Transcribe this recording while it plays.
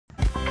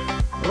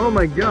Oh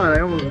my god,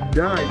 I almost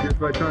died just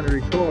by trying to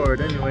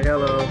record. Anyway,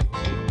 hello.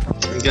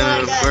 I'm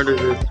gonna murder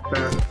this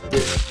fast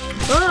bitch.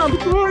 Ah, I'm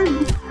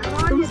blind!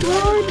 I'm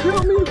blind!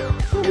 Help me!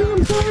 Help me,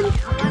 I'm blind!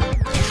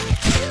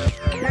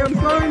 Yeah, I'm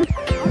blind!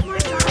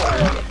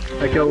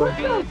 I killed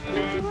him.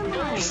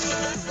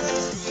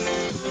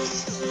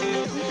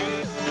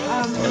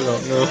 I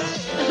don't know.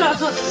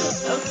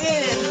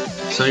 Okay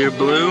then. So you're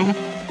blue?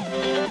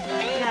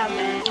 Yeah,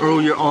 man. Oh,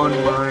 you're on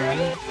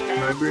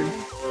my brain.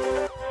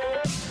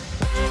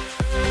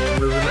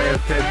 There's an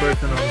AFK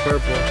person on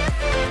purple.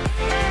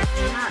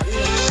 Not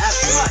me.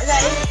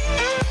 That is.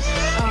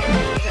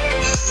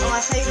 Oh, I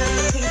think that's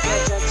the pink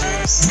bridge. That's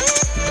yours.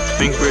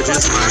 Pink bridge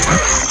is mine.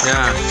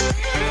 Yeah.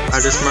 I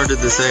just murdered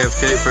this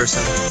AFK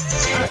person.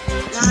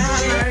 Now I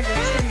have murdered the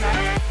tin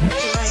back. Do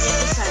I get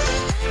this time?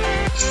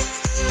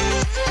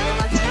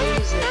 I'd like to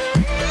use it.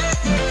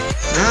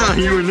 Ah,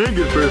 you were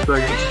naked for a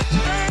second.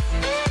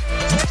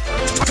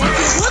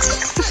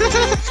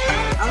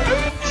 I was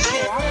looking for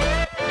shit out.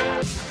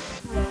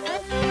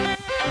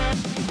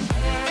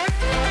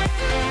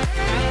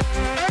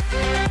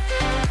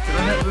 Can I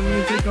have the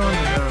music on?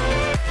 No.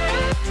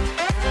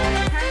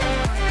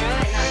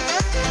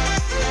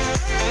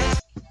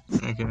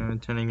 Okay, I'm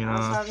turning it I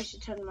off. probably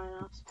should turn mine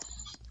off.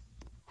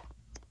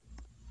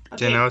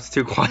 Okay, now it's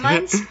too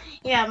quiet.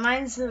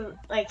 Mine's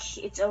like,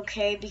 it's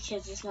okay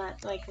because it's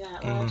not like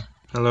that loud.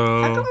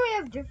 Hello. How come we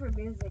have different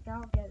music? I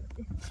don't get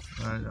it.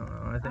 I don't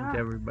know. I think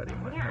everybody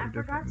might have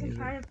different music.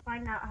 I forgot to try to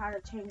find out how to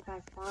change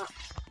my font.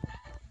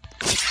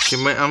 Okay,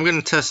 I'm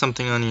gonna test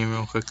something on you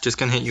real quick. Just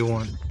gonna hit you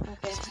one.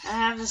 Okay, I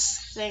have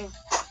this thing.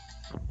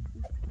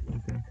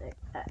 Okay.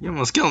 You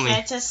almost killed me. Okay,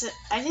 I test it.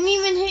 I didn't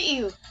even hit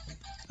you.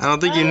 I don't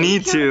think you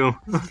need to.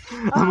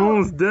 I'm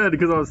almost dead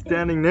because I was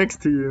standing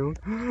next to you.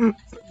 Oh,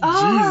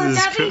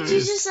 Jesus that means Christ. you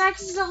just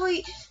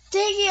accidentally.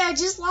 Dang it, I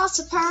just lost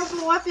a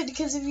powerful weapon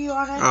because of you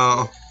on it.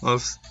 Oh,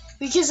 oops.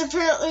 Because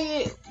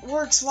apparently it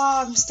works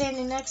while I'm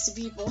standing next to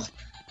people.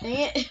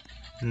 Dang it.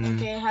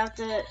 Okay, I have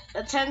to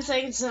 10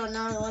 seconds so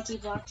another lucky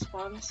block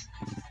spawns.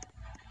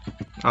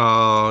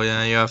 Oh,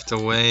 yeah, you have to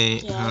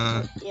wait.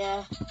 Yeah,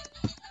 yeah.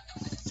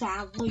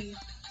 Sadly.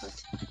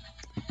 That's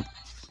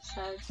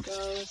how it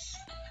goes.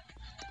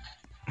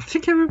 I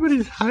think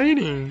everybody's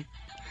hiding.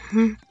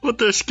 What,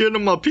 they're scared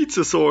of my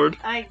pizza sword?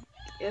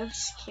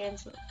 Oops,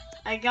 cancel.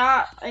 I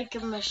got like a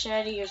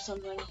machete or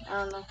something. I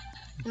don't know.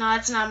 No,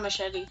 it's not a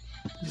machete.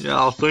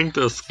 Yeah, I think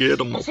they're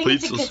scared of my I think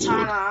pizza it's a katana.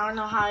 sword. I don't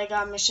know how I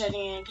got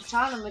machete and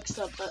katana mixed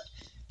up, but.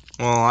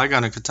 Well, I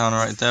got a katana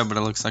right there, but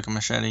it looks like a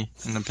machete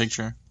in the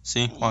picture.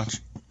 See? Watch.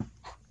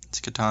 It's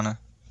a katana,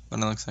 but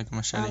it looks like a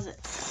machete.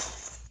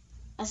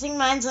 I think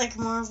mine's like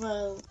more of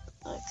a,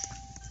 like,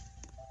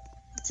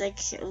 it's like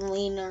a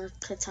leaner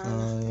katana.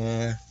 Oh,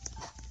 yeah.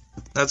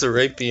 That's a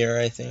rapier,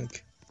 I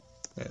think.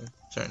 Yeah,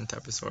 certain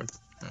type of sword.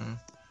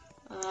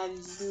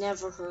 I've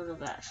never heard of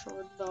that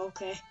sword, but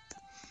okay.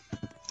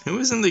 Who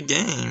is in the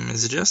game?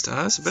 Is it just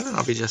us? It better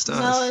not be just us.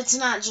 No, it's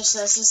not just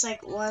us. It's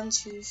like 1,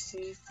 2,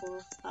 3,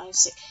 4, 5,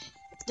 6.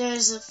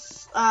 There's a.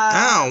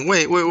 Ow!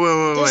 Wait.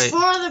 There's 4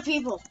 other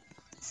people.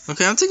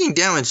 Okay, I'm taking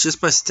damage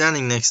just by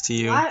standing next to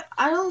you. I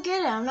don't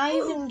get it. I'm not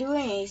even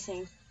doing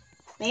anything.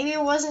 Maybe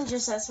it wasn't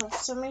just us. For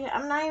some reason,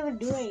 I'm not even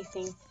doing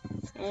anything.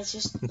 And it's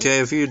just. Okay,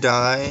 if you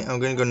die, I'm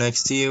gonna go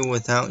next to you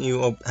without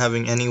you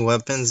having any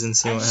weapons and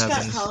see what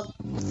happens. Got called.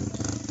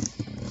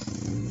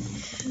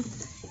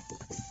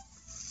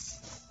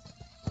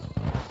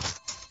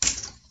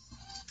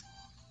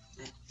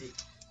 Hey,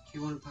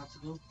 you want a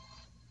popsicle?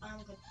 I'm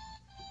good.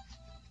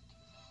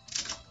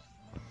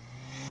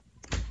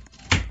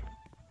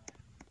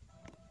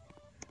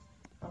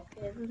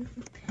 Okay, then.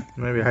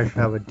 Maybe I should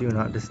have a do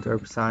not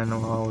disturb sign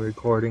while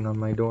recording on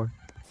my door.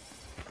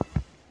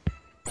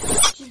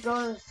 Just go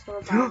to the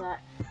store by that.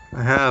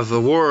 I have the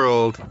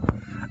world.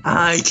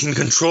 I can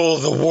control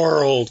the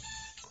world.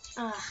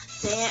 Dang it.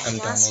 I'm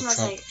That Donald smells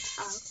Trump. like.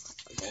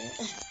 Dang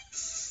it.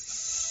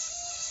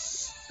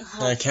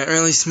 I can't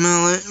really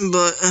smell it,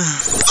 but.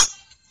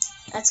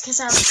 That's because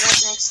I was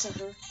right next to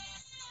her.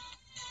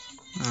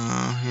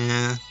 Oh,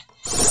 yeah.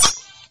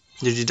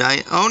 Did you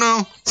die? Oh,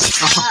 no!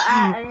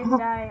 I didn't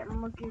die.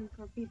 I'm looking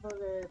for people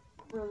to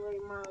really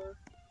murder.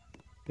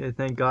 Okay,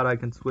 thank God I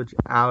can switch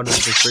out of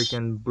the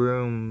freaking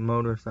broom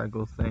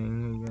motorcycle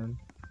thing again.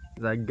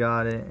 'Cause I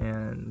got it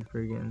and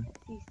freaking.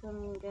 See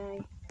some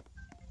guy.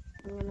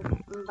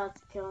 I'm about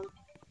to kill him.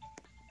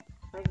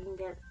 If I can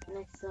get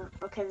next to him.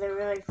 Okay, they're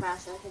really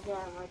fast. I think they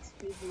have like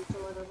speed boots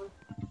or whatever.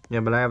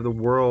 Yeah, but I have the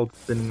world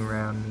spinning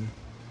around me.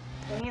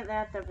 Dang it, they're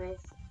at their base.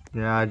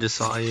 Yeah, I just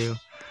saw you.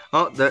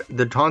 Oh,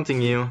 they're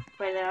taunting you.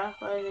 Wait there.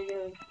 What are they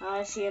doing? Oh,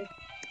 I see him.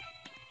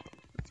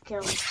 Let's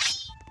kill him.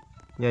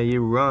 Yeah,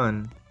 you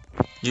run.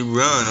 You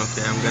run.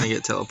 Okay, I'm gonna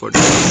get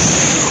teleported.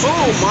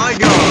 Oh my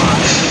God!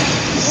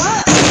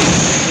 What?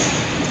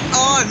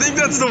 Oh, I think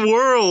that's the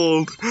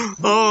world.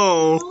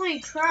 Oh.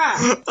 Holy crap!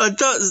 I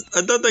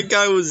thought that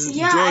guy was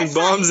Yeah, throwing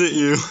bombs at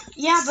you.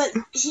 Yeah, but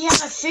he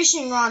had a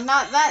fishing rod,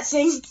 not that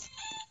thing.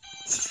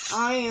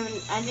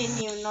 I didn't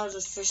even know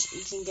this fish.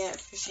 You can get a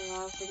fishing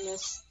rod from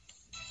this.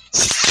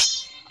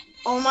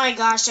 Oh my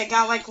gosh, I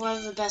got like one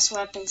of the best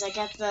weapons. I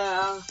got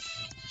the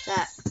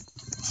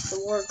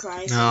war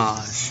cry.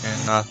 Oh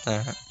shit, not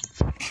that.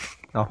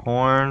 The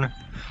horn.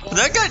 Yeah.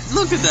 That guy,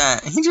 look at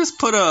that. He just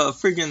put a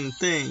freaking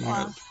thing.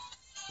 Wow.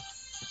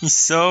 He's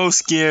so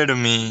scared of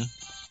me.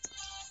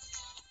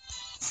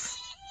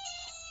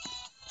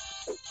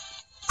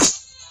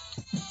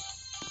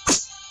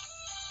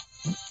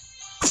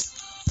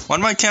 Why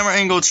did my camera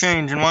angle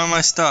change and why am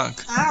I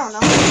stuck? I don't know.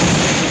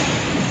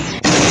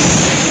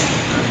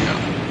 There we go.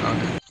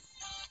 Okay.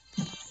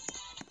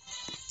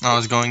 I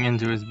was going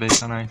into his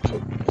base on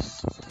accident.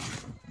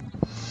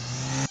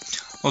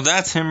 Well,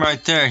 that's him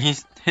right there.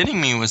 He's hitting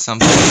me with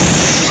something. Oh.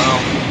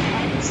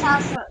 I just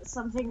saw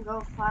something go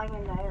flying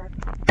in the air.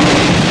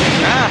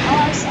 Ah!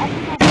 Oh, I think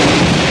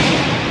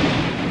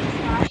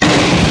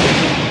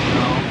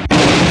No.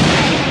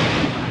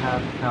 I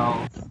have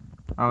health.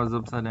 I was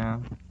upside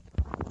down.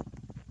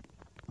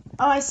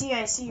 Oh, I see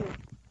you.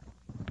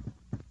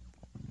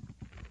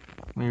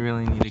 We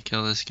really need to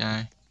kill this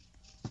guy.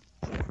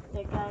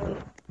 The guy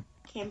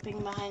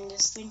camping behind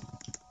this thing.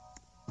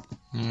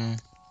 Yeah.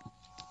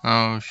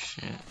 Oh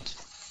shit.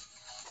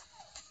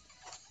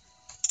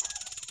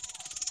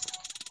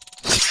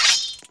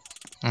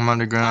 I'm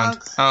underground.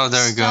 Oh,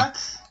 there we go.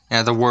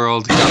 Yeah, the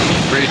world got me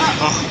free.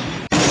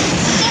 Oh.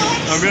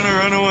 I'm gonna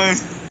run away.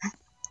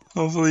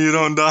 Hopefully you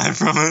don't die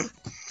from it.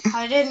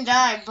 I didn't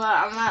die, but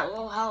I'm at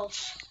low health.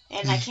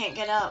 And I can't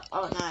get up.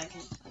 Oh, no, I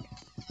can. Okay.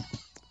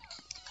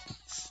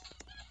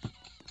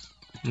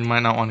 You might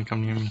not want to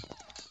come near me.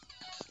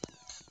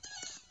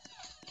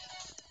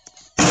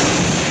 I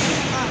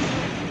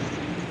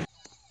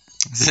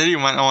said you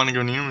might not want to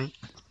go near me.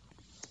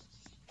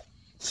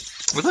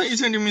 I thought you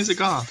turned your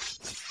music off.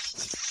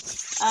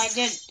 I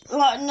did.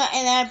 Well, no,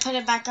 and then I put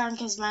it back on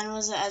because mine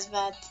wasn't as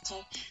bad at the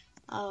time.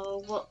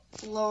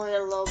 Lower it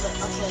a little bit.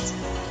 Okay, it's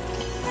good.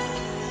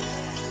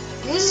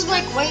 This is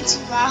like way too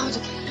loud.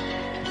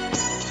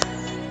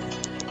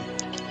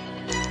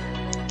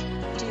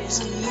 Dude, there's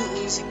a mute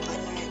music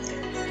button right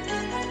there.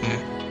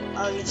 Yeah.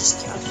 Oh, you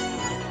just got it.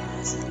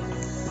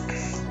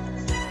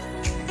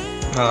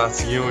 Oh,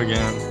 that's you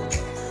again.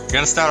 I'm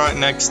gonna stand right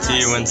next to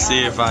you and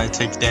see if I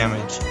take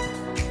damage.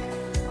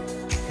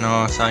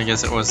 No, so I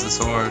guess it was the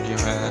sword you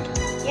had.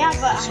 Yeah,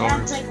 but I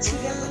have like 2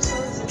 different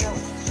swords that don't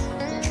do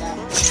that.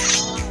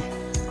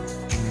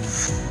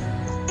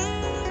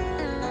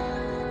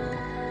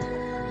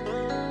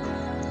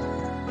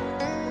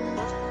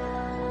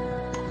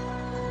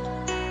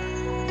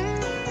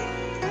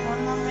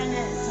 One more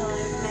minute until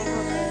I'm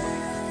able to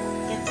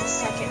get the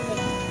second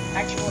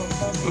actual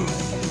button.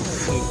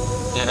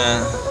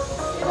 Yeah.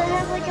 I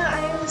have like an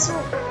iron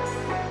sword.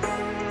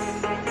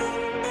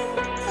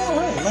 Oh,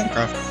 hey,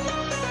 Minecraft.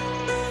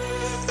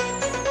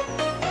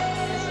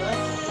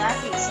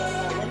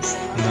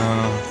 No.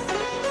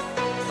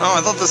 Oh, I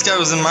thought this guy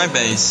was in my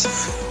base.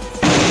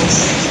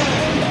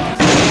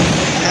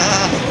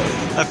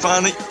 I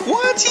finally.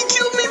 What? He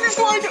killed me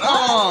before I could.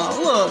 Oh,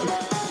 look.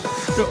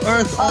 The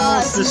earth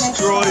almost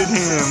destroyed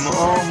him.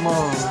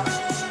 Almost. I'm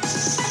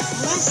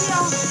gonna see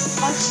how much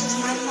does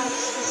Minecraft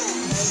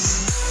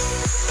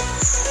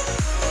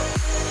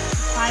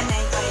find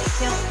anybody to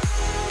kill.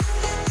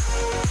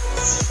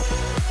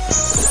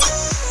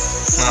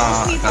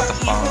 Oh, I got the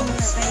bomb.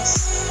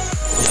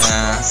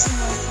 Yeah.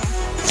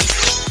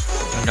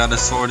 I got a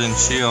sword and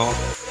shield.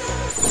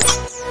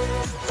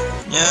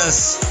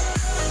 Yes!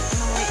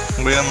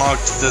 We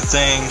unlocked the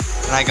thing,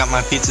 and I got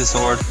my pizza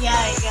sword. Yeah,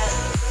 I got it.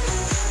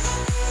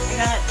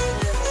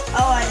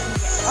 Oh, I didn't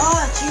get it.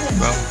 Oh, it's you.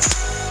 Bro.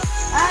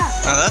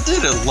 Ah! That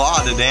did a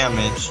lot of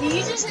damage. Did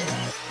you just hit me?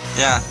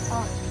 Yeah.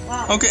 Oh,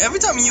 wow. Okay, every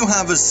time you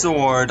have a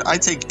sword, I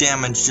take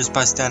damage just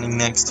by standing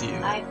next to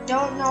you. I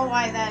don't know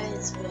why that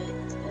is, but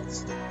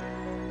it's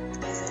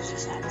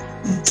just happening.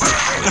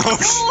 No,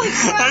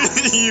 I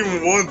didn't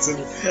even once.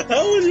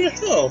 How was your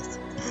health?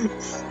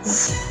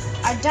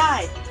 I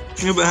died.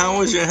 Yeah, but how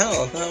was your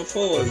health? How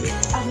full was it?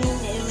 I mean,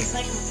 it was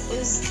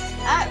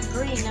at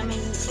green. I mean,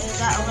 it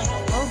was at like a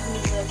low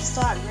green, but it's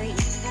still at green.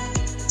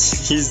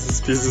 Jesus, this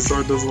piece of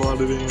sword does a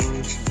lot of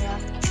damage. Yeah.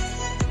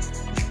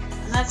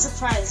 I'm not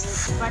surprised.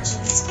 It's a bunch of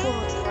these cool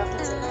looking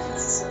weapons and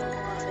it's a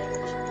lot of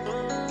damage.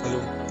 Hello.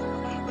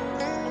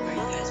 Are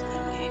you guys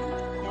playing a game?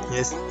 Yeah.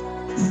 Yes.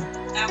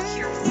 Out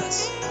here with us.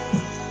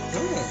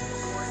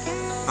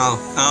 Oh.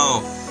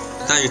 Oh.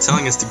 I thought you were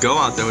telling us to go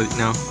out there with.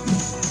 No.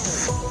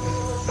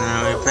 No,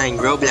 we were playing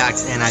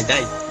Roblox and I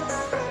died.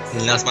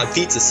 And lost my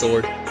pizza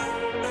sword. She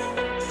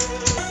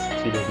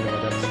doesn't know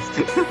what that means.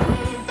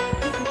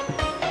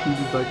 She's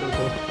just like,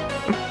 okay.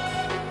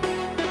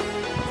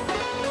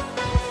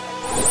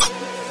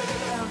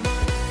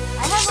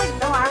 I have like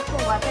no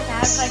actual weapon. I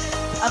have like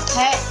a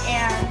pet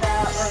and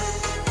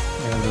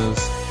Yeah,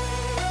 those.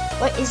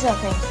 what is that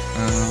thing?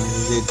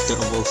 Is it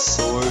double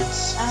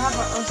swords? I have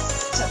an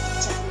earth tip.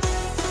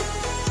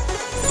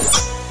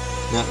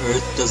 That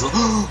earth does.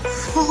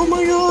 Oh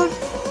my god!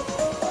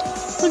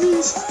 Look at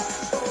this!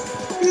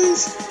 Look at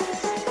this!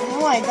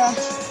 Oh my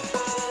gosh.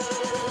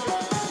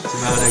 Too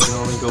bad I can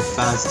only go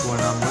fast when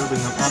I'm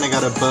moving them. And I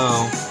got a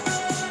bow.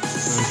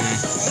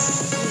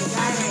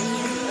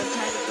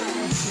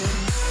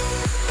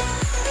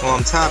 Well,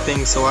 I'm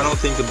tapping, so I don't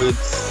think the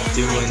boot's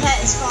doing anything. My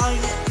pet is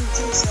falling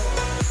into so.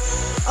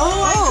 Oh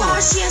my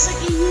gosh, she has like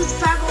a huge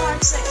battle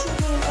axe that killed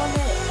me in 1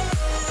 hit.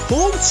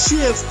 Hold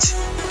shift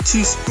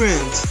to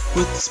sprint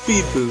with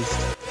speed boost.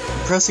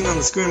 I'm pressing on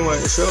the screen where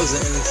it shows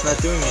it and it's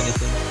not doing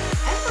anything.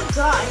 I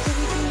forgot I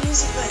could even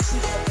use it by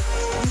keyboard.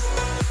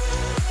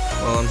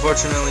 Well,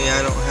 unfortunately,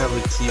 I don't have a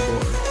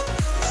keyboard.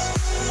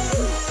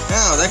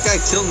 Ow, that guy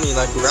killed me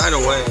like right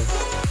away.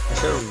 I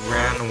should have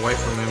ran away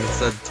from him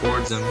instead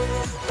towards him.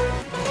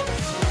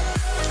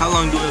 How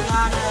long do we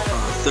have?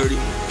 30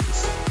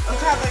 minutes. Oh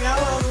crap, I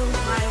got one of those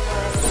right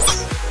away.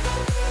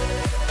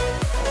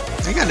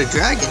 I got a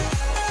dragon.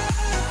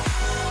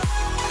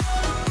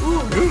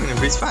 Ooh, and it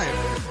breathes fire.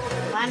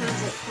 mine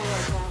wasn't cool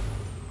like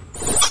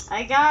that.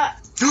 I got.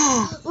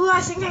 Ooh,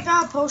 I think I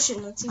got a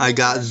potion. Let's see. I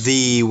got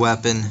the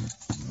weapon.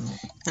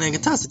 And I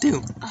can toss it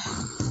too.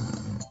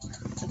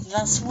 The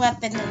best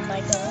weapon in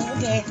my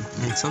whole game.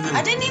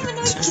 I didn't even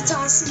know you could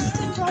toss it. You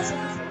can toss it.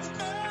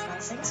 I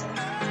think so.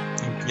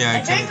 Yeah,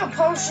 I drank a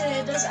potion.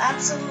 It does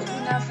absolutely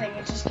nothing.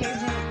 It just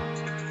gives you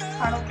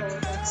particle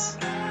effects.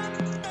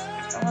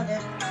 That's all it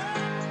did.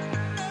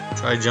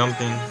 Try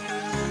jumping.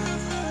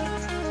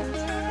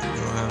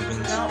 What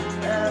happens? No,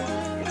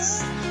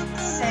 it's the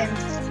same.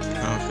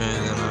 Okay,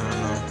 then I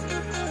don't know.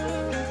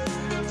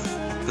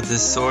 But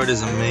this sword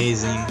is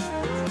amazing.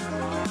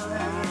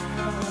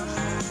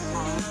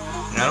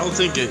 I don't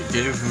think it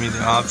gave me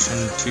the option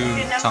to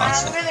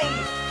toss it. I'm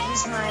gonna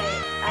use my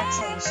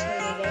actual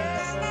screen again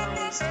because I'm not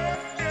used to it.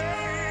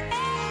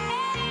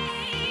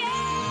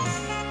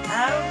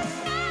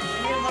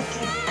 You're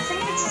looking. I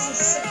think it's just a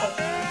sickle.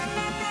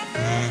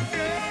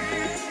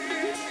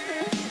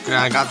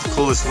 Yeah, I got the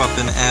coolest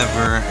weapon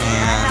ever,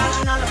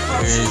 and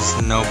there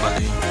is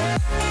nobody.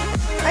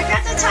 I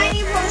got the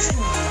tiny potion.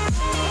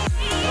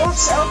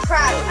 Oops! Oh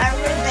crap! I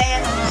ripped the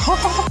animal.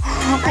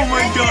 Oh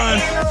my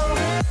god!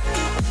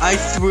 I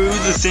threw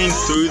the thing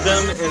through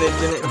them and it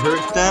didn't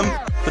hurt them,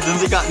 but then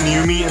they got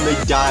near me and they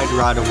died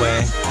right away.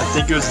 I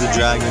think it was the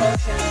dragon.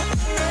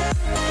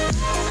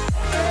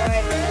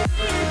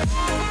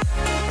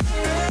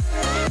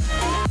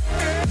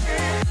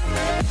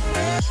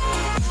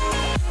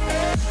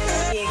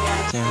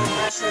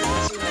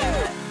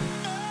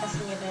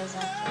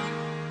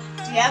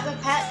 Do you have a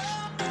pet?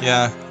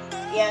 Yeah.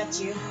 Yeah, it's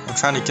you. I'm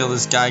trying to kill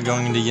this guy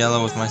going into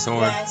yellow with my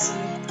sword. Yeah, I see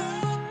you.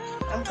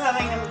 I'm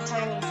coming, I'm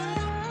tiny.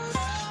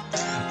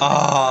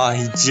 Ah,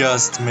 he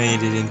just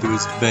made it into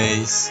his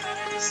base.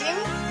 See me?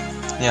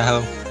 Yeah,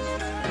 hello.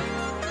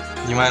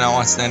 You might not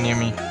want to stand near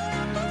me.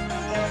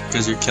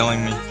 Because you're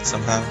killing me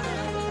somehow. Oh,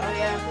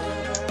 yeah.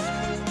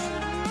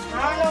 I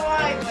don't know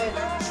why, but it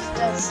just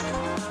does.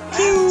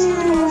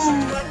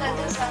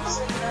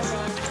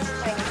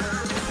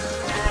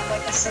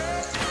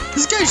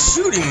 This guy's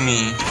shooting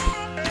me.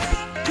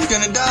 He's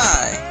gonna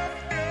die.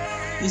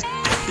 This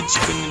bitch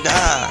gonna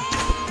die.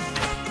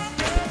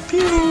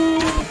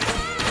 Pew!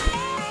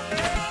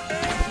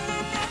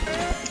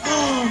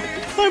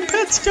 My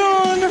pet's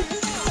gone!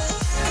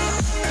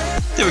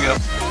 There we go.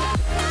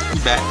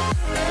 He's back.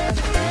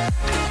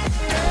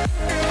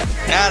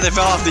 Yeah, they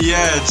fell off the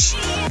edge.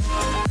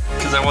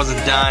 Because I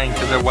wasn't dying,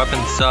 because their weapon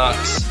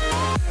sucks.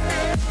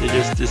 They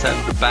just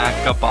decided to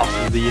back up off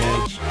of the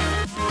edge.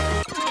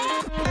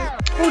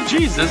 Oh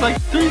jeez, there's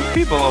like 3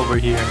 people over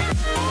here.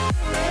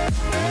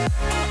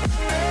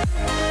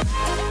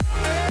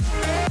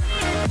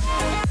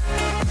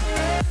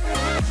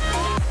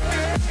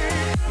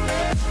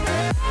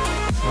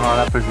 Oh,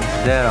 that person's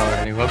dead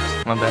already.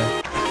 Whoops, my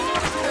bad.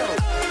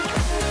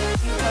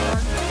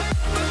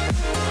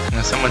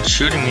 Now someone's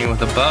shooting me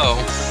with a bow.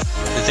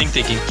 They think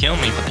they can kill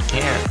me, but they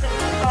can't.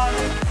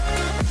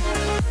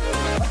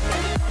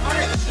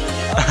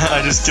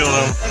 I just killed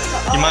him.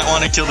 You might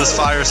want to kill this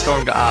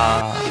firestorm guy.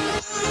 Ah.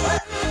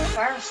 What?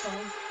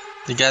 Firestorm?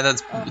 The guy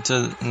that's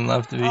to the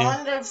left of you. I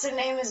wonder if the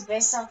name is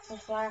based off the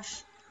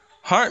Flash.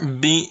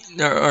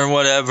 Heartbeat or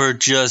whatever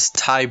just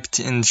typed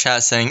in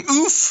chat saying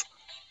oof.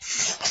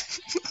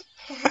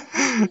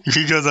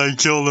 Because I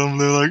killed them,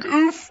 they're like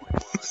oof.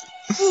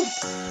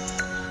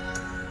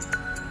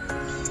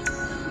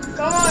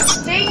 Come on,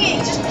 dang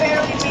it, just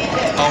barely made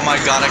it. Oh my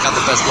god, I got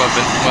the best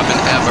weapon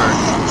ever.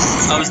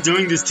 I was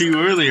doing this to you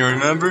earlier,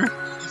 remember? I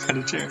got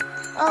a chair.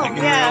 Oh, like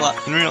yeah.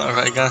 In real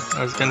life,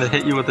 I was gonna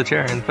hit you with a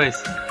chair in the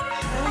face.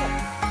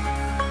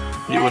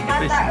 You with the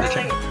face in the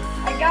chair.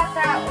 I got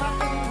that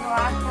weapon the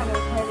last time we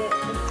played it.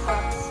 It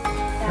sucks.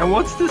 Now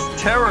what's this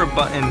terror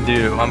button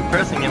do? I'm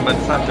pressing it, but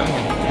it's not doing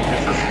anything.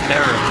 It says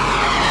terror.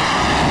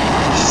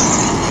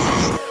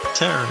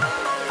 Terror.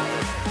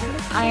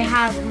 I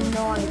have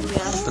no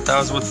idea. But that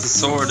was with the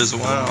sword as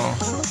well.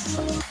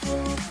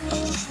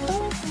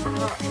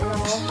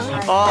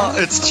 Oh,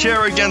 it's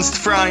chair against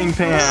frying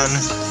pan.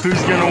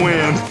 Who's gonna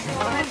win?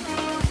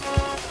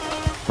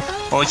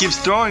 Well, he keeps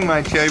throwing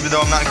my chair even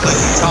though I'm not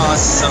clicking toss,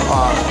 so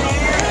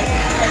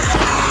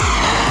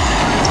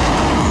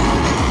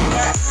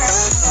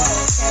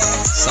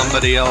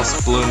somebody else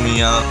blew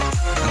me up,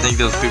 and think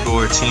those people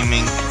were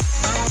teaming.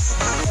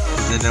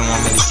 They didn't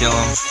want me to kill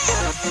them.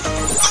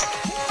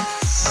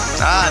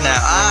 Ah, now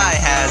I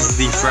has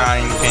the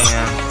frying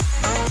pan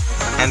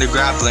and a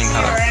grappling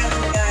hook.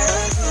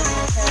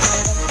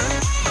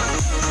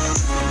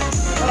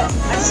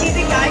 I see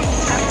the guy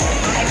who's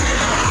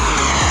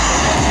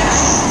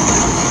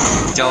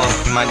Kill him.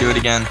 He might do it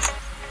again.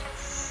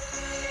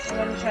 I'm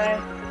gonna try.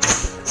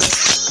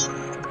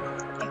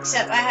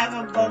 Except I have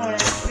a bow and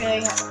it's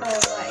really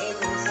horrible at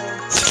aiming,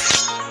 so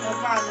no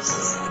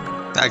promises.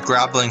 That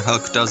grappling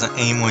hook doesn't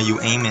aim when you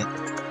aim it.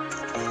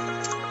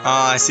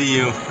 Oh, I see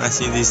you. I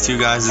see these two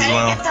guys as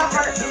well. Get the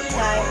heart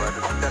guy.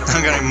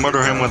 I'm gonna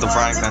murder him with a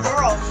frying pan.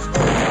 Girl.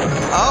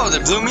 Oh, they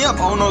blew me up.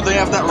 Oh no, they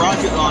have that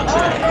rocket launcher.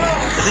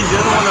 I think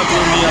they're the one that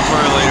blew me up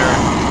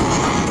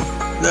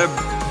earlier.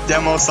 They're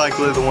most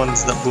likely the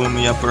ones that blew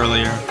me up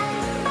earlier.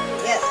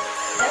 Yes.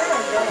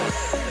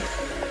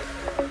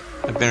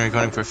 I've been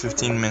recording for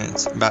 15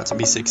 minutes, about to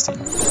be 16.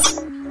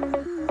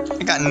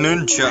 I got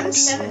nunchucks.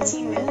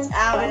 17 minutes.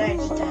 Ow, and I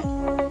just died.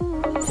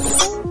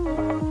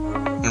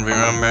 And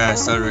remember, I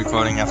started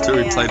recording after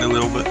we played a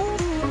little bit. You're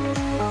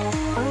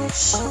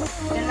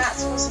not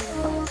supposed to do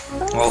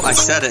that. Well, I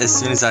said it as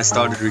soon as I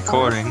started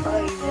recording. Oh,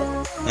 you did?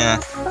 Yeah.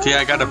 Okay,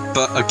 I got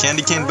a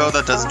candy cane bow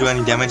that doesn't do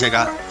any damage. I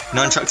got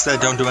nunchucks that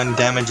don't do any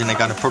damage, and I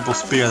got a purple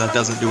spear that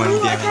doesn't do any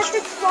damage. I got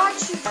the quad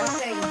shooter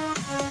thing.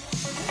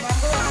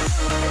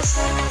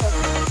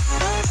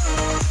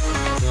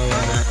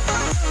 Remember?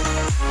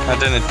 That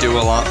didn't do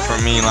a lot for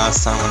me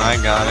last time when I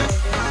got it.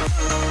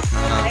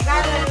 I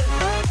got it.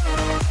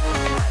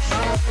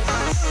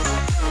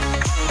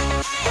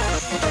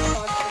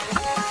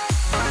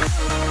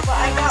 What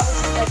I got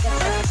was like a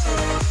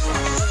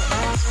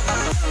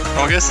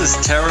Well, I guess this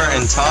terror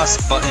and toss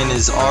button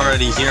is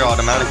already here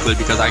automatically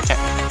because I can't.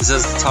 It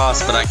says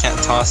toss, but I can't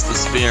toss the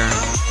spear.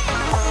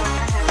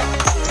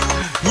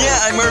 Yeah,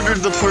 I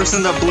murdered the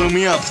person that blew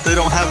me up. They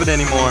don't have it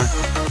anymore.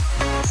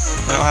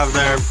 They don't have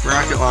their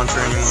rocket launcher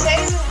anymore.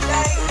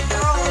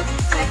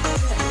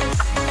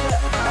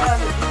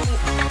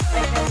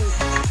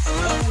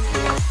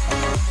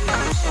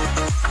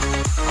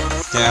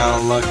 Yeah,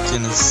 I'll look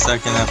in a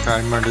second after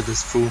I murder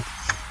this fool.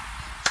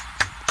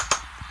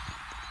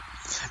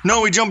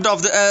 No, he jumped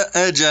off the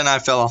edge and I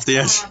fell off the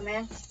edge.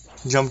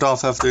 He jumped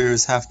off after he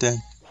was half dead.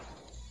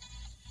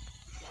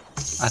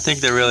 I think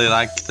they really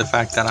like the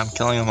fact that I'm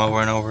killing them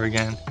over and over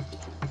again.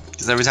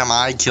 Because every time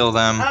I kill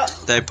them,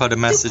 they put a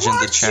message in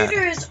the chat. The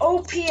shooter is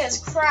OP as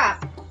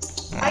crap.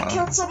 I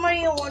killed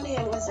somebody in one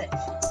hit with it.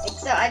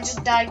 Except I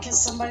just died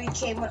because somebody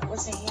came up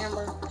with a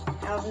hammer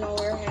out of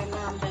nowhere and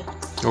now I'm dead.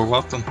 You're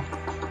welcome.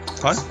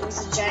 What? It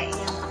was a giant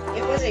hammer.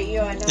 It wasn't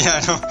you, I know.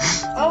 Yeah, I know.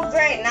 Oh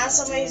great, now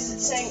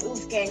somebody's saying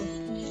oof gang.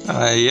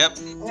 Yep.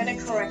 I'm gonna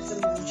correct them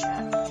in the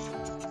chat.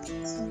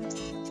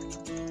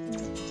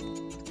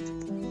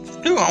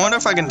 Ooh, I wonder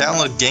if I can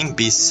download Gang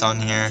Beasts on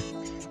here.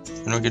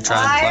 And we could try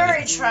and play I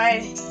already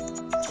tried.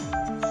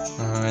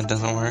 it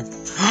doesn't work.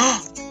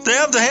 They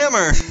have the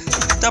hammer!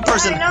 That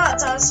person! I know,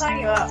 that's what I was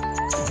talking about.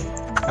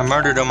 I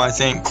murdered him, I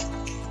think.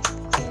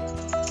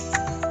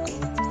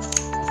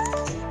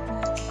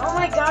 Oh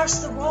my gosh,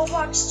 the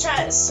Roblox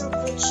chat is so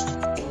glitched.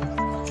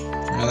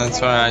 Yeah,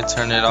 that's why I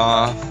turned it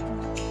off.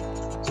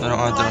 So I don't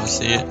have to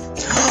see it.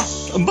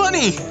 A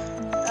bunny!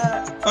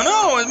 Oh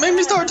no, it made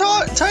me start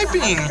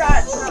typing! I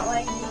forgot, it's not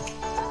like me.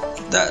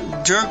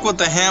 That jerk with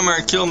the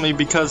hammer killed me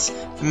because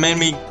it made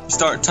me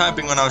start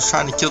typing when I was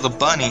trying to kill the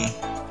bunny.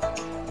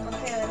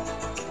 Okay.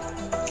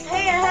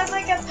 Hey, I have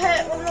like a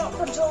pet remote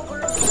control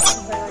bird or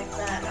something like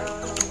that.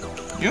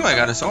 Ooh, I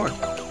got a sword.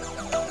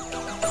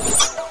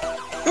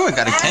 Ooh, I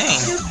got a cane. I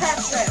have 2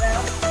 pets right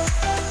now.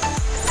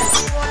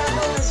 One of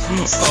them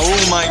is Oh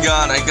my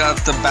god, I got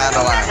the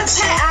battle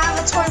axe. I have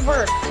a toy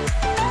bird.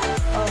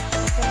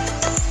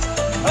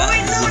 Oh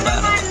wait, no,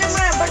 never mind.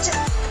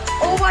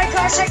 Oh my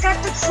gosh, I got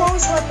the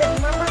crow's weapon.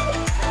 Remember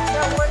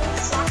that one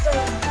shot the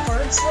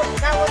birds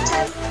that one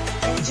time?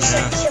 And just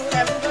like killed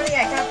everybody?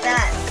 I got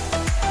that.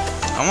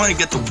 I want to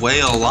get the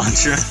whale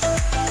launcher.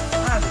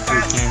 Oh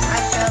crap, I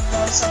failed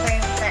most of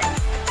that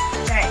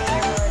giant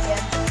hammer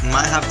again.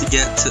 Might have to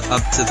get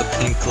up to the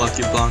pink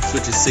lucky blocks,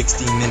 which is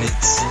 60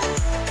 minutes.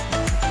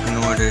 In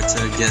order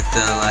to get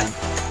the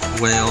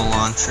whale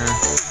launcher.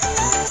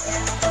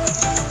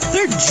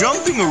 They're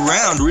jumping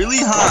around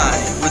really high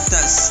with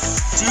that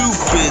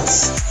stupid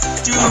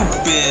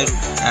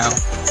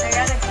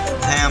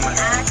hammer.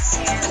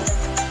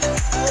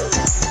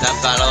 That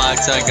battle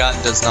axe I got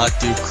does not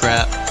do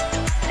crap.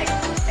 I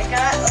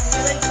got a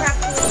really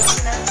crappy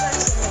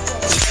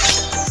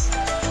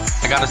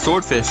I got a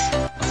swordfish.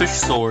 A fish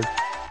sword.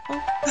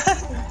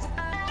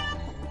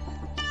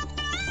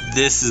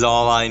 This is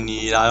all I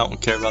need. I don't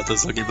care about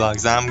those lucky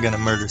blocks. I'm gonna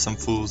murder some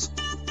fools.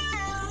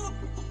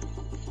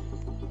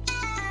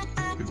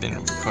 We've been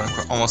recording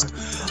for almost...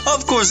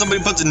 Of course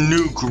somebody puts a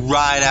nuke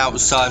right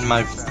outside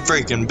my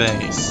freaking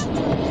base.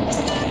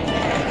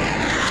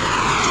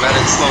 That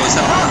is slow as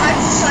hell.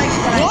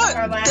 What?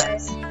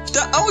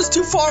 I was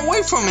too far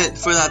away from it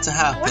for that to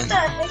happen. What the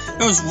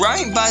heck? It was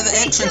right by the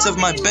entrance of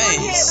my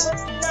base.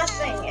 With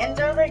nothing,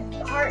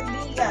 Heart B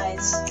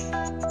guys.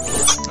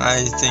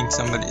 I think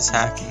somebody's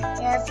hacking.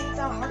 Yeah, I think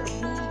the Heart B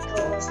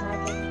girl was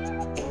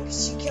hacking.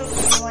 Because she killed me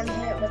in one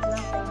hit with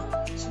nothing.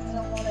 She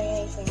wasn't holding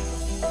anything.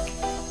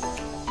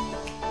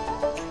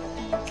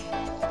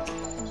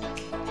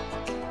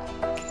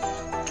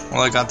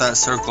 Well, I got that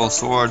circle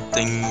sword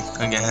thing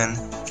again.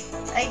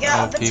 I got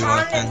a OP baton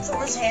weapon. and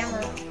Thor's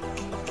hammer.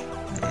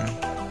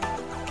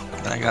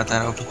 I got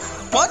that OP.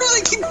 Why do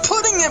they keep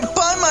putting it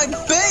by my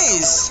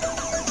base?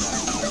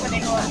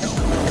 Putting what?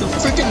 The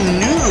freaking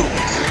nuke.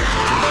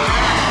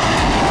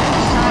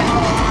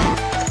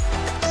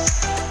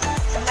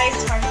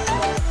 Somebody's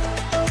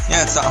heartbeat.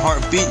 Yeah, it's that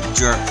heartbeat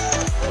jerk.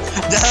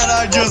 That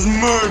I just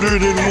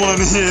murdered in one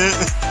hit.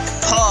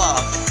 Ha!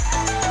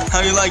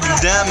 How you like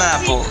damn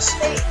apples?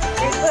 They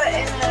put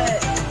in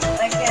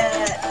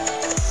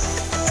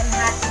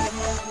unhacking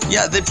emoji.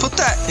 Yeah, they put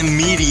that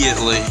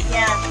immediately.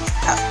 Yeah.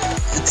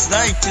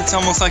 It's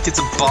almost like it's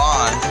a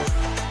bot.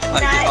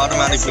 Like it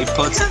automatically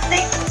puts it.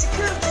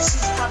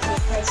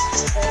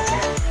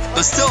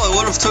 But still, it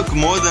would have took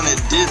more than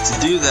it did to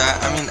do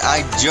that. I mean,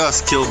 I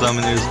just killed them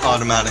and it was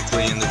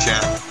automatically in the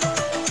chat.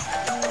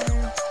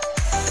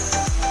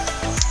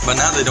 But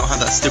now they don't have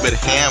that stupid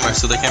hammer,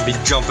 so they can't be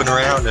jumping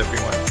around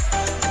everywhere.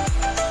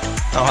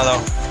 Oh, hello.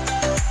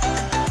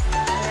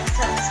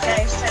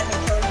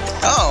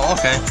 Oh,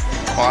 okay.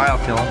 Well, I'll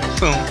kill him.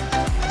 Boom.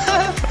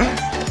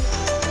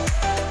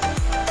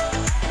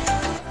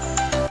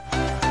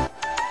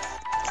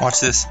 Watch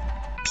this.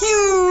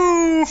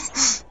 Pew!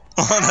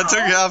 Oh, that took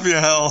half your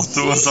health.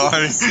 I'm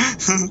sorry.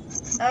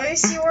 At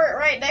least you weren't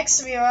right next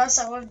to me, or else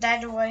I would have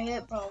died in one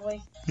hit,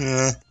 probably.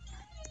 Yeah.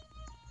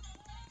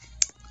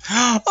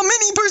 A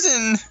mini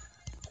person!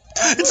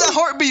 It's a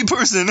heartbeat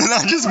person, and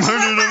I just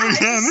murdered him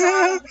again.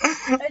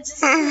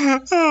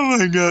 Oh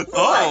my god.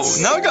 Oh,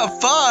 now I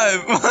got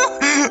 5.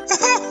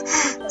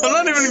 I'm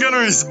not even gonna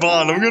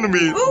respawn. I'm gonna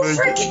be.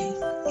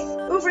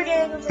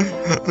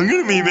 I'm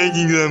gonna be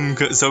making them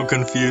so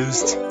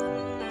confused.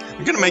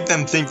 I'm gonna make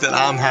them think that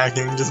I'm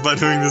hacking just by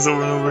doing this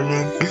over and over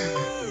again.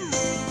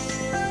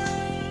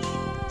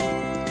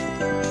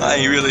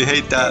 I really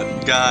hate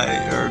that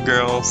guy or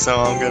girl, so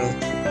I'm gonna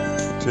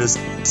just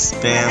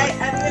spam.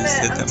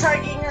 I'm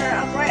targeting her.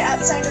 I'm right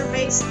outside her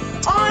base.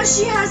 Oh,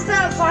 she has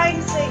that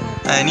vine thing.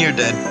 And you're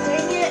dead.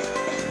 Dang it.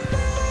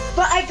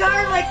 But I got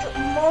her like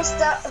most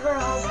of her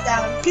health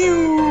down.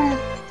 Pew!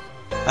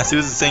 I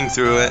threw the thing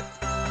through it.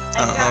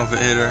 I don't know if it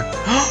hit her.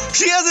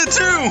 She has it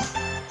too!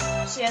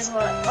 She has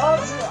what? Oh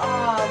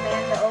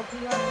man, the OP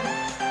one.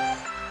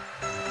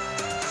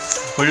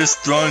 We're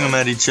just throwing them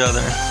at each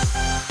other. I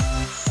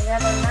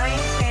got a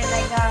knife and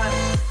I got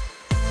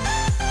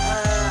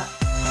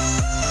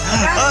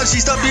oh, she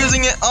stopped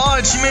using it. Oh,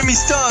 and she made me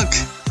stuck.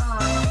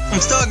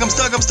 I'm stuck in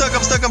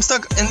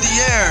the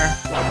air.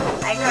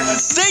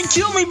 They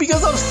killed me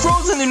because I was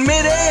frozen in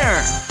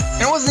midair.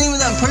 And it wasn't even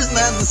that person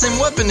that had the same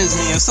weapon as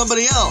me. It was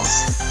somebody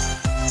else.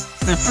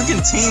 They're freaking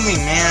teaming,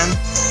 man.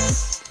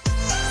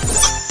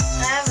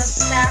 I have a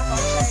staff, I'll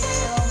try to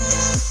kill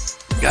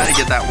him. Gotta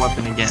get that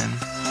weapon again.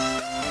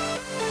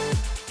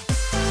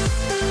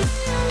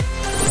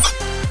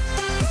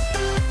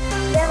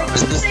 Yeah,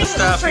 Is this the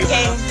staff you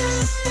have?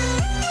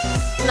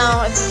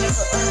 No, it's a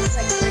different one. It's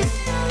like green.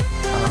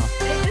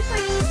 They just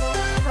like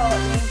smoked at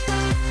me.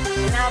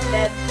 And now I'm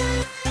dead.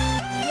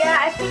 Yeah,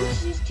 I think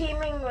she's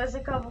teaming with a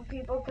couple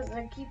people because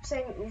they keep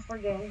saying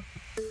Oofer game.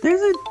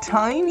 There's a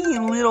tiny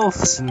little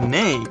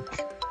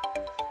snake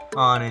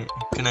on it,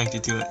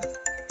 connected to it.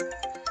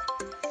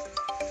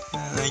 I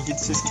think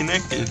it's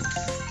disconnected.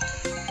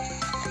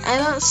 I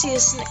don't see a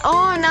snake.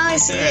 Oh, now I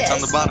see it. It's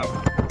on the bottom.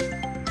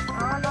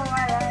 I don't know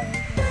why that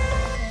is.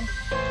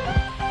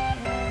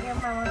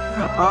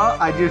 Oh,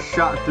 I just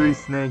shot 3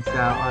 snakes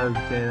out.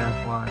 Okay,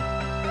 that's why.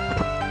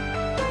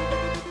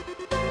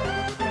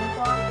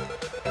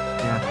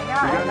 Yeah. We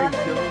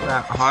gotta kill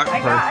that heart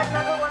person. I got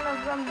another one of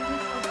them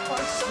useless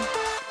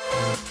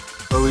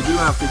horses. But we do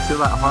have to kill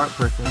that heart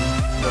person,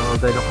 so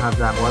they don't have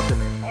that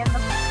weapon anymore. And the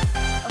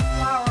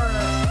flower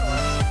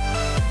torch.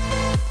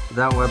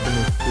 That weapon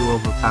is too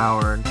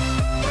overpowered.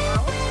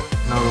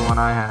 No, the one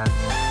I had.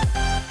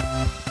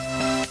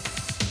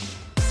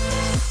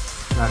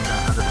 That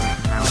other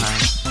person now has.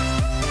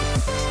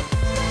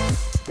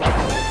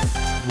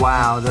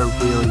 Wow, they're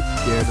really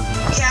scared of me.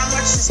 Look how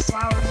much this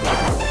flower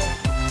torch.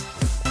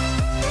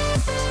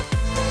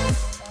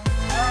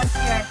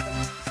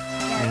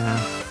 Yeah.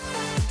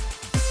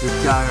 This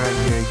guy right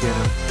here, get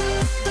him.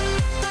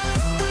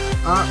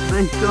 Oh,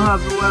 they still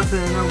have the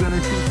weapon. I'm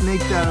gonna shoot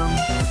snakes at them.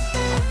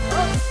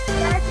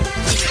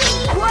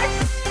 What?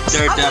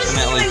 They're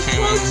definitely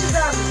close to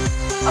them.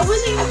 I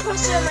wasn't even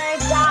close to them and I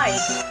died.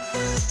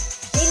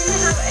 They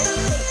didn't have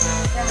anything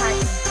to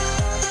hide.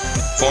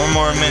 4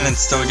 more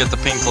minutes till we get the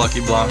pink lucky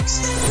blocks.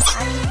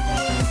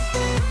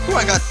 Oh,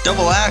 I got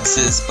double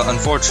axes, but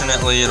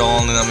unfortunately it'll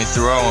only let me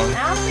throw them. I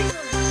don't think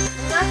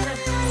nothing.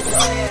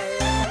 Oh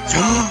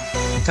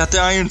yeah. Got the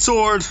iron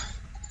sword.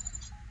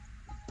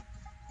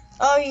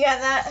 Oh, you got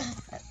that?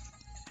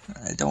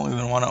 I don't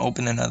even want to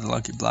open another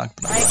lucky block,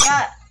 but I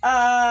got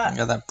I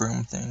got that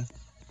broom thing.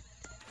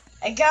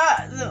 I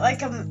got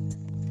like a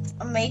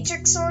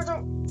matrix sword.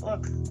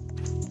 Look,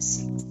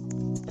 it's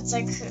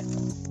like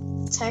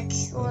tech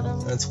or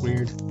whatever. That's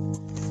weird.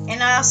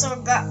 And I also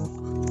got.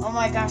 Oh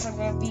my gosh, I'm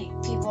gonna beat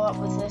people up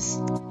with this.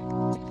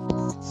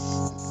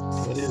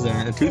 What is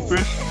that? A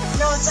toothbrush?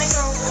 No, it's like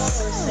a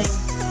roller thing.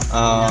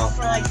 Oh. You know,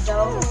 for like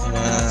dough or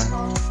whatever it's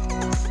called.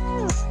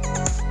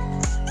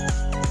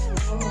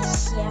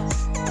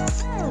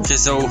 Okay,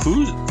 so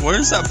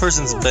where's that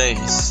person's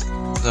base?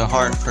 The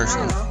heart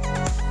person. I don't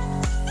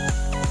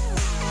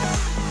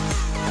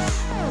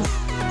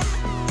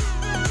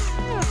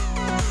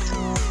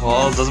know.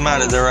 Well, it doesn't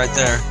matter, they're right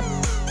there.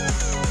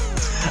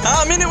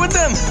 Ah, I'm in it with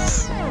them!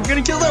 I'm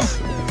gonna kill them!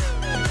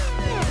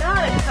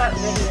 Not a cut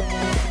video.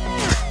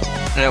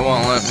 It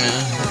won't let me.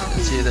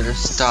 It either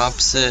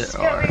stops it It's or...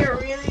 gonna be a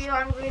really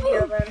long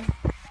video then.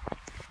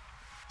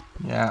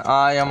 Yeah,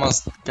 I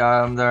almost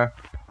got him there.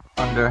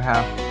 Over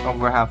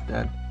half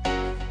dead.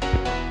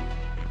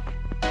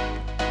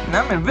 And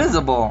I'm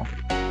invisible!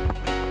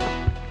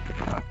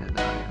 Okay,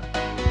 there I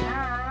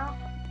Now.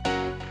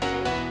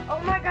 Oh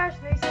my gosh,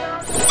 they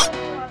stopped the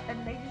weapon.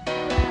 They just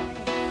threw it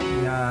at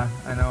me. am. Yeah,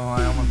 I know,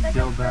 I almost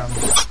killed them.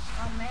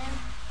 Oh man.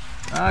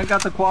 I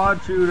got the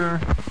quad shooter.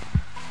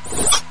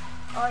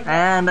 Oh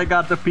yeah. And I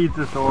got the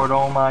pizza sword,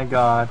 oh my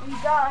god. We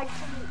got like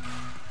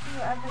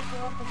two epic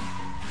weapons.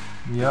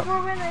 Yep.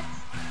 4 minutes.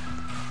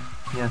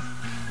 Yes.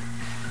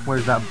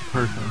 Where's that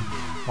person?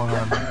 One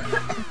of them.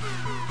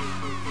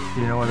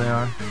 Do you know where they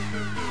are?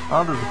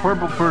 Oh, there's a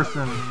purple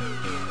person. I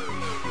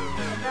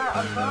got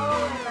a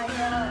bow and I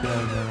got. Yeah.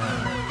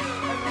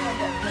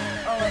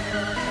 Oh, wait, I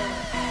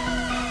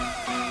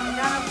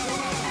got a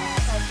blue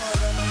type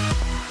organ.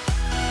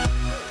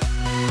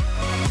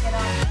 I'm gonna get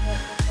off of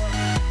it before.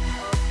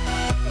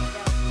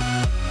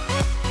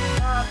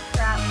 Oh,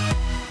 crap.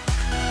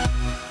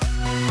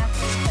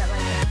 After we get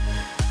like that.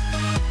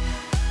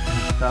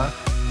 Stuck?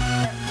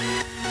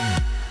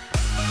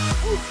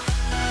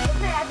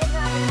 Okay, I did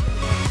not even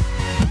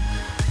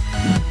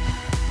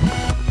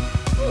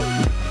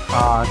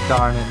Ah,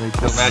 darn it, they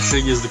killed me. I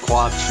should use the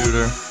quad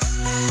shooter.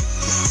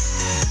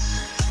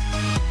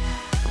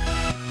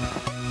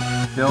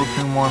 Still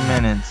 2 more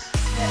minutes.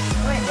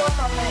 Wait, 1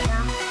 more minute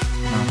now.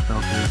 No,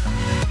 still 2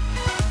 minutes.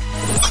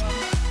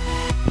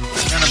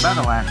 And a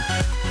battle axe.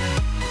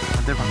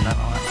 A different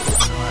battle axe.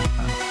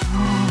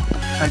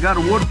 I got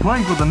a wood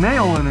plank with a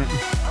nail in it.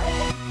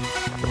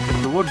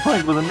 It's a wood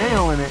plank with a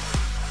nail in it.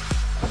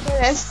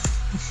 Yes.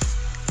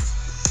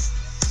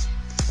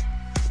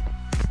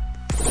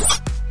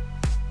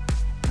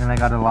 And I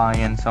got a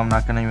lion, so I'm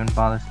not gonna even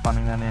bother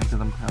spawning that in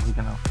because I'm probably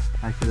gonna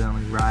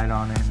accidentally ride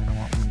on it and I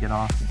won't even get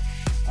off it.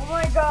 Oh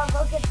my god,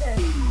 look at this.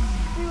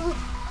 Dude.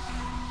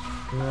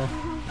 Yeah.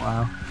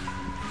 Wow.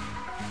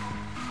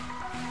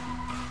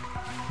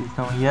 Please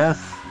tell me yes.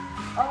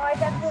 Oh, I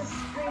got this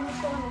green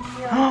stone and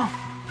shield.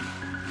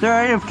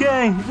 They're AFK!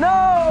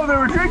 No! They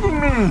were tricking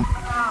me!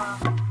 Ah.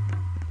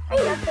 I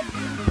got the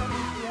green stone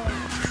and shield.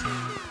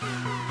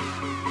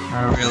 I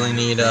really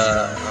need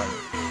a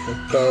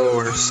bow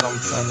or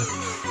something.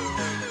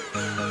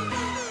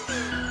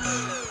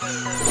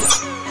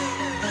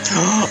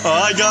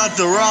 I got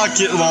the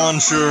rocket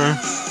launcher!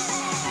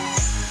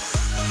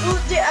 Ooh,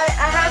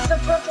 I have the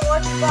purple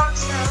lunch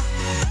box now.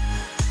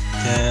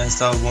 Yeah, I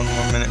still have 1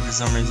 more minute for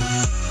some reason.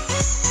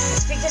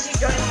 It's because you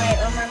joined late,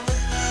 remember?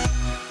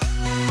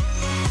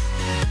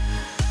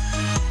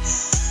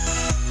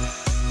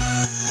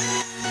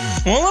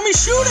 Well, let me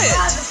shoot it!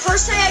 The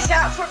first thing I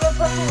got from the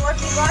purple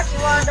lucky block, you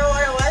wanna know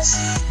what it was?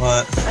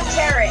 What? A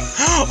carrot.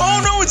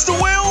 Oh no, it's the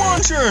whale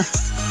launcher!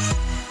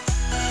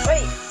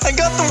 Wait. I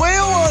got the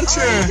whale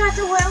launcher! Oh, you got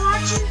the whale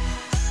launcher?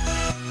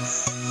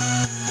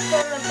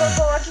 From the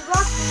purple lucky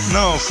block?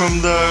 No,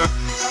 from the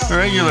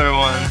regular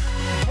one.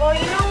 Well,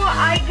 you know what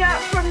I got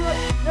from the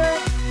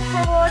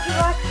purple lucky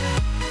block?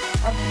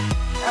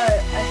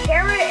 A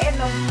carrot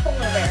and a polar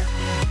bear.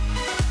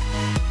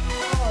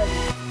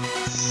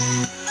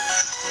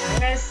 I'm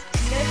gonna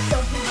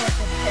kill people with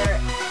this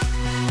carrot.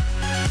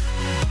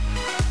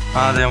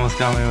 Ah, they almost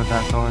got me with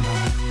that sword.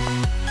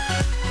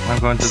 I'm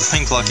going to the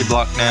pink lucky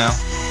block now.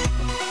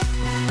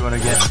 See what I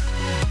get.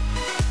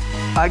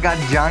 I got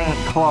giant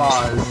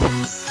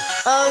claws.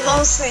 Oh,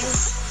 those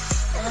things.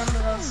 Remember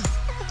those.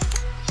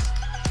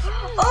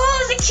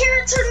 Oh, the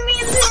carrot turned me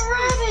into a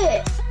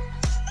rabbit.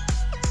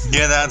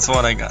 Yeah, that's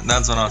what I got.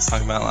 That's what I was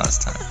talking about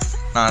last time.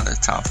 Not the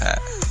top hat.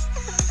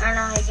 I don't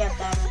know how you get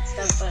that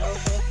and stuff, but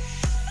okay.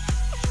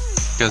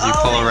 Because you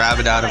pull a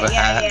rabbit out of a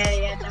hat.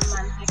 Yeah, never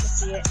mind. I can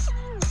see it.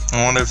 I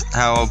wonder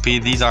how OP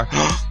these are.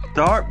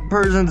 The heart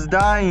person's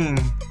dying.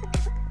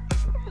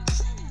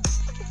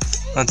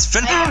 Let's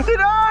finish. They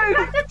died!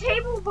 I got the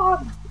table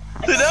bomb.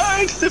 They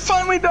died! They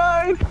finally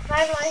died!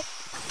 Finally.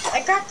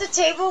 I got the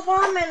table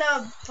bomb and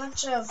a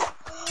bunch of...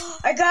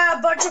 I got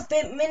a bunch of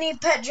mini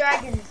pet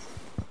dragons.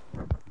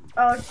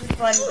 Oh, it's just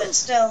fun, but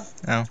still.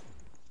 Oh.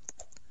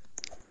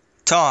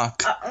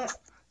 Talk.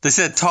 They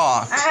said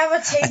talk. I have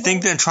a table. I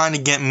think they're trying to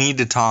get me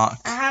to talk.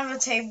 I have a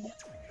table.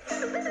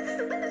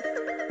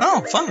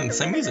 Oh, fun.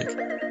 Same music.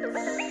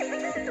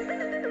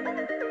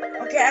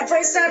 Okay, I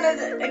placed down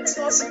an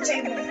explosive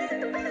table.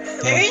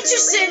 They're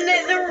interested in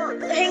it. They're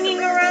hanging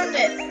around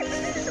it.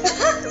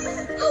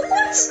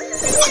 What?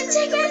 They didn't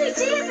take any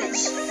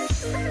damage.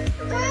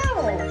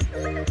 Wow.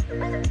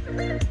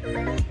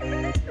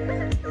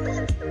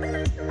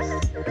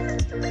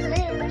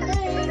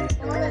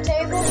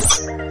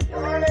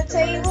 On the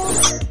table.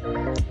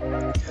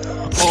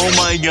 Oh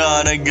my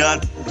god, I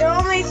got... They're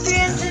only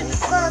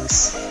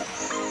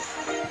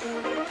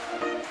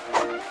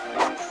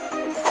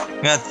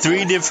 $300. Got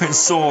 3 different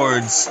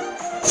swords.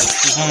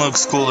 This one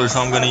looks cooler,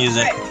 so I'm gonna use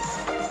it.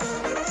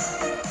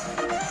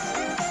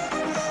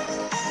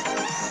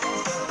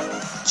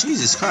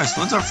 Jesus Christ,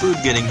 what's our food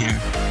getting here?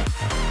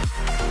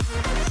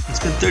 It's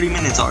been 30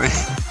 minutes already.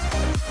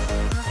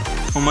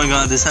 Oh my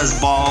god, this has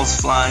balls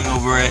flying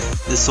over it.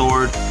 The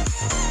sword.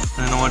 I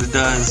don't know what it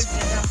does.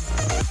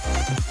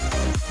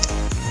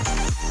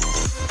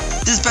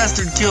 This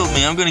bastard killed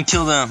me. I'm gonna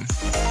kill them.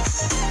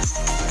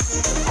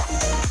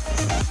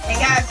 They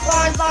got a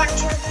quad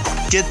launcher.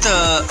 Get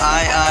the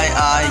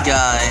I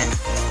guy.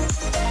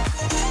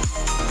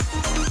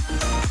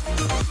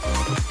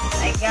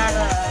 I got a.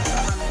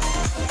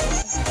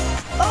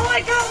 Oh,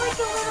 I got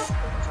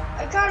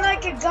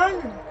like a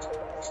gun.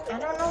 I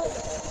don't know.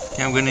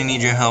 Yeah, I'm gonna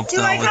need your help Dude,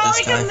 though with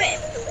this guy.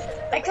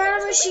 I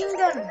got a machine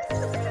gun.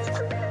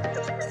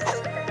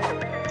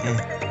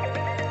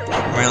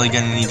 I'm really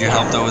gonna need your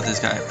help though with this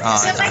guy. Oh,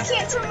 Except I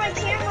can't turn my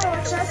camera,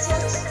 which that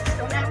sucks.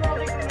 When I'm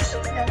holding a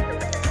machine gun.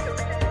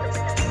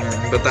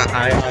 But the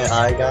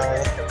I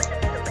guy.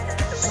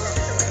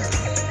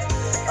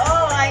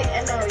 Oh, I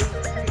know.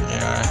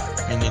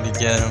 Yeah, we need to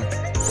get him.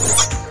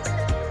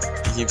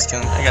 He keeps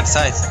killing me. I got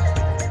scythe.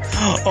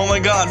 Oh my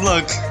god,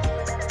 look.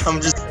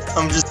 I'm just